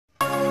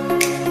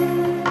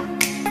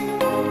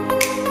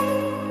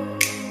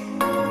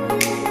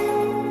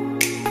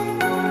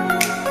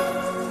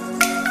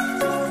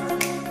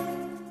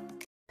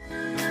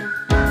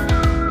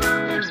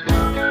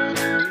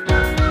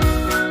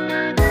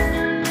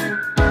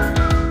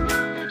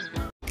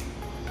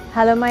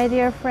Hello my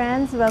dear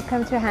friends,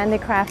 welcome to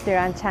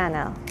Handicraftiran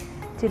channel.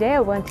 Today I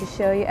want to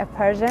show you a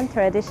Persian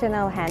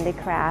traditional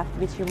handicraft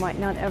which you might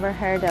not ever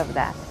heard of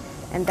that,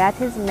 and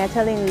that is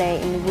metal inlay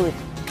in wood.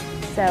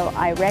 So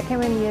I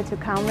recommend you to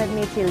come with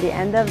me till the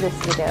end of this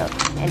video,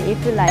 and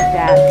if you like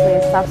that,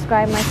 please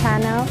subscribe my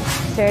channel,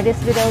 share this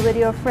video with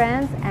your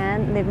friends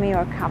and leave me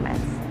your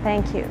comments.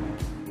 Thank you.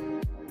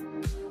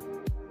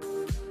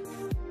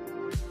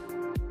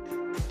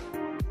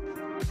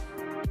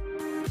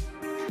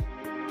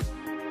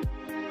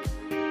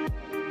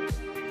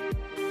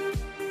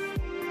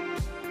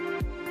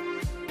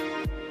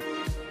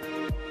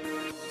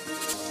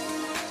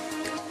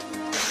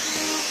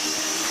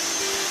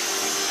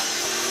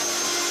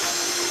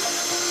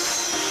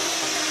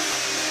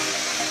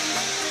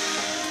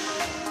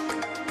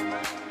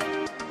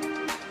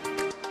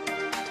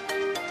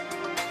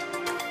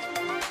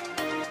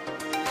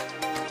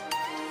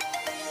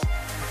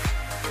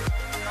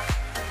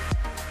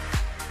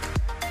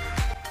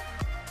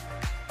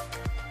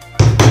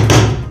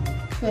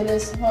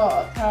 فلز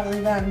ها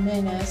تقریبا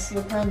بین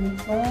 35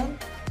 میکرون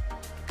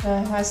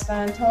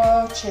هستن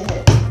تا 40.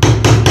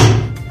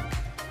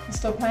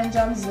 25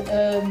 هم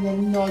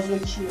یعنی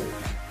نازکی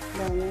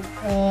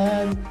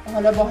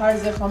حالا با هر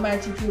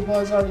ضخامتی که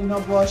بازار اینا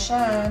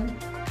باشن،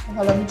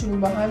 حالا میتونیم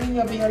با همین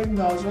یا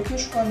بیاریم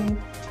نازکش کنیم،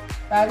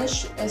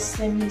 بعدش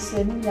سمین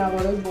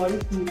نوارای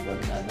باریک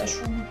میکنیم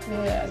ازشون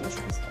که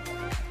ازشون استفاده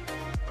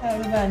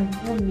کنیم. تقریبا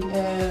 2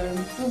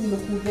 میل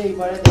خورده‌ای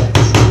وارد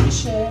ازشون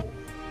میشه.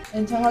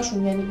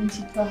 انتهاشون یعنی این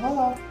تیکه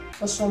ها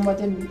با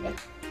سنباده میره،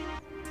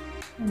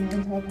 این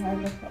انتها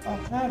پرداخت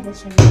آخر با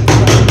سنباده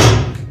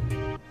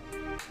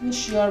این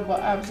شیار با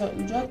ابزار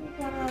ایجاد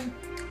میکنم،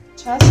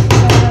 چسب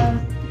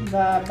میزنم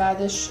و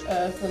بعدش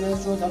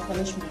فلز رو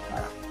داخلش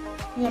میکنم.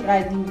 این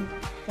قدیم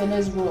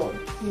فلز رو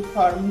توی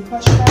کار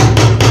میکاشتم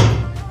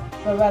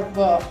و بعد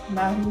با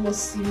محلول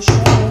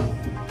سیلیشون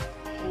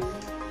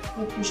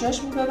به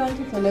پوشش میدادم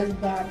که فلز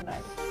بر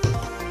نگیره.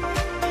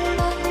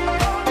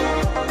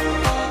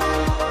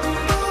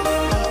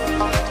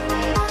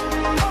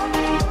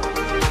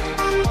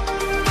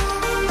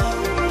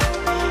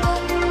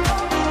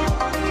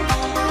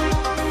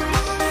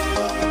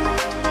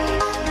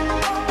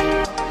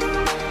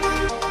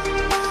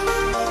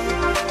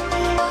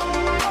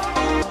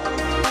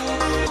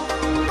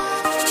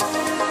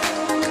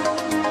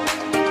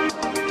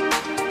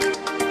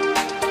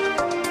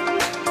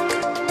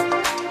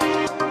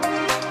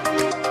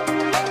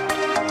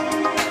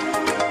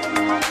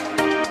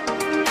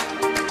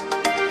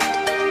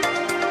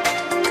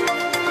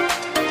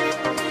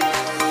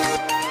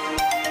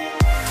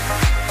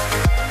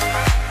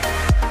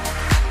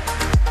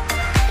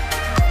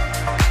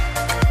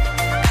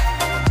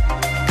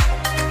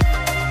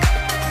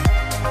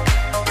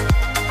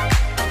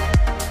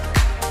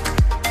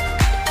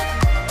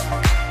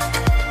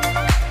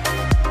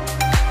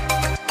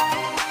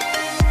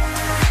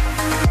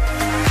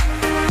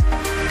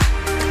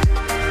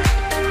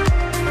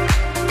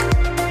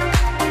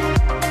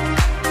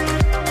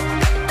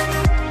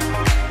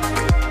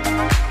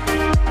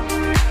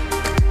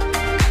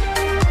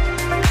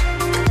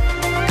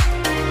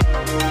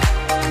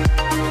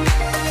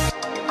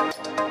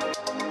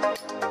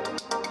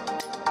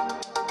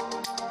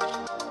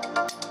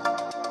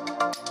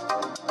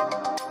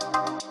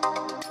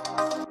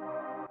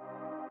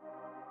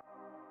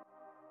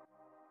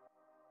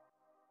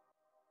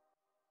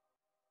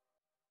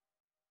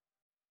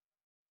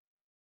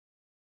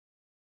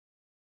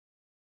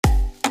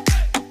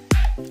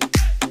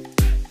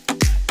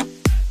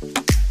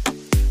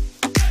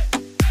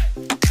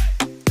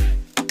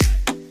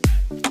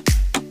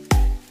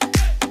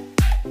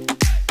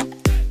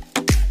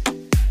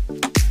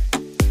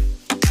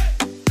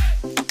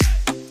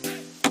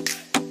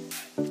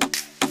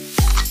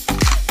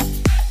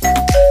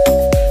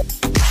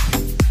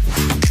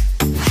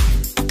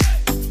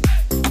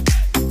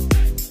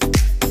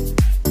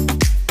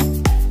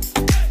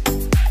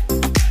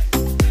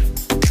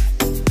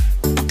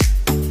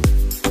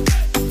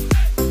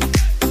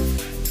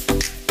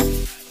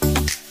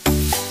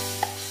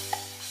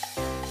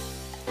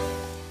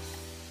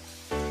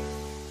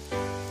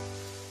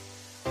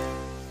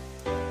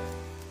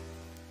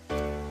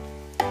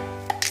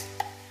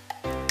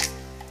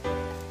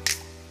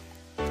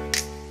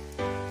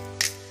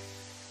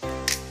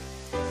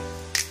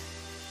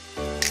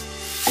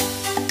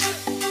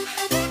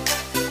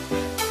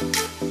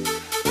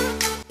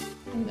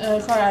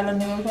 کار الان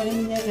نگاه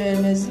می‌کنیم، یه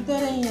قرمزی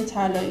داره، یه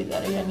طلایی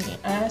داره، یعنی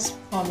اسب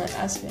کامل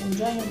اسب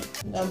اینجا.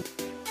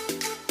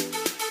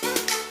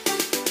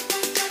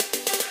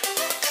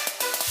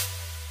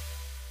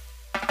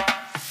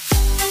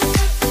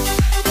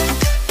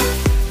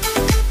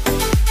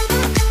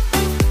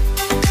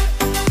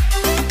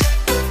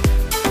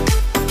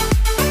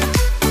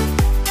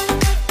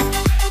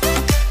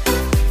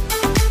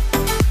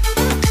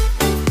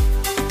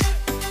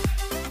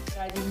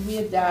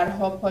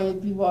 درها پای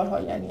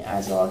دیوارها یعنی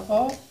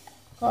ازارها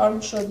کار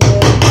می‌شده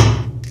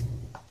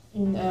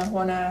این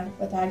هنر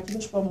و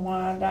ترکیبش با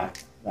معرق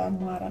و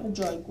معرق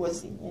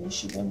جایگزین، یعنی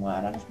شیوه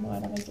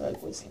معرق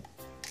جایگزین.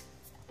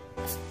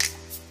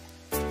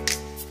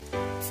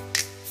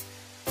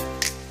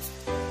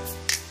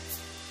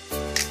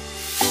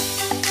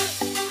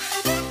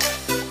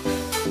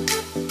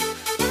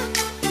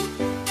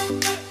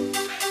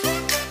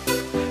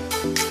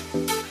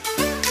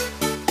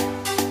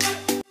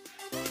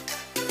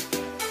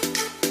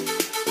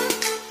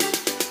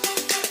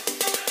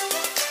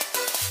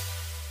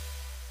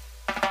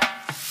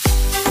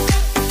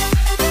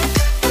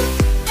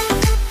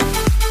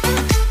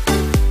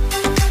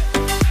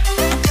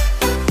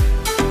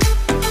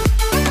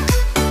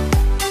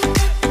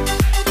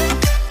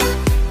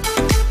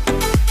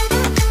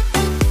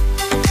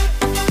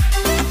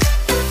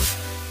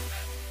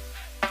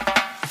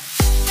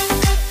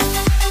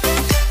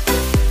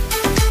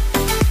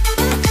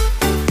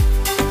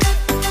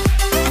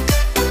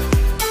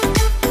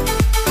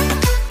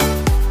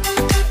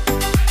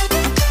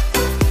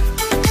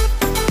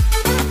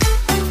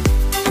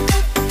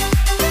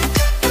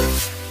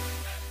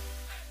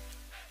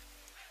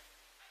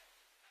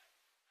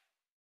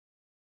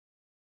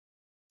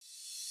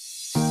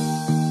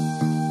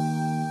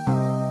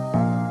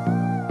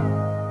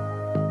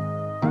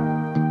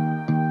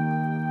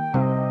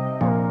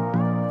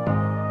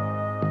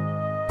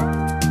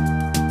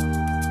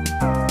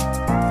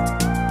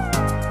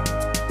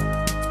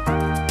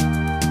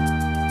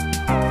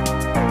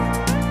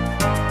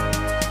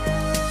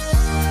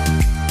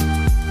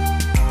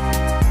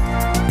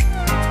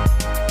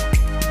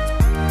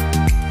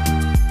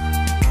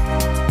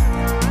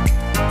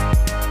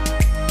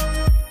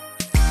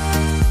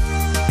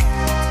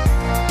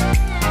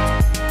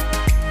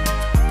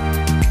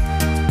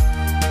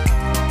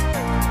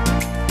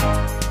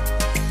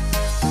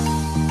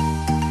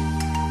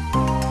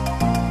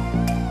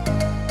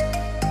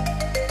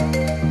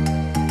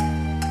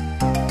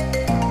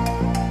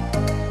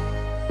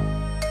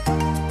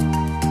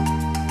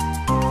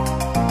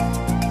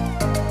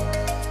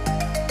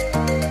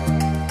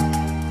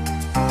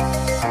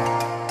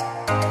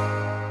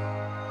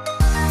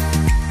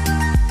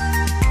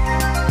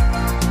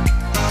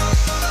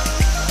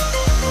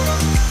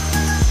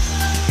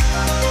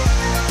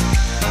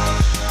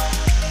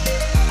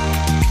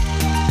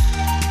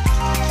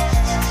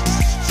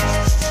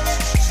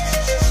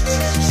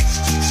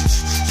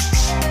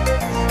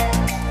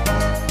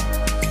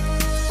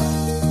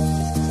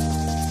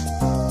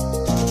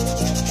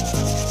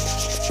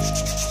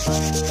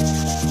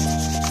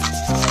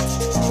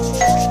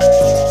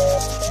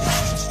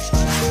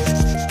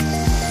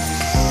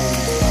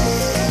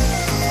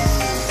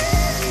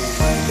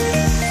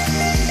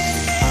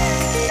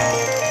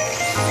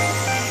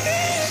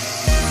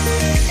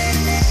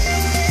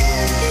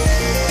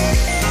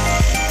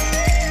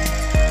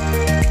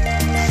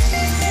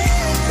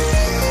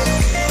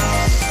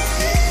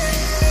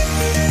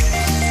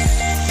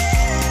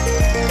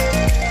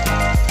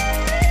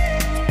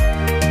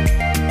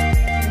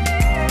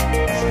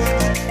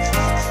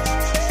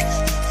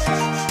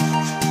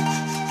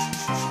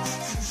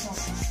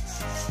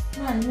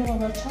 من یه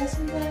مقدار چسب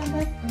می‌ذارم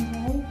بعد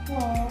انتهای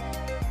کار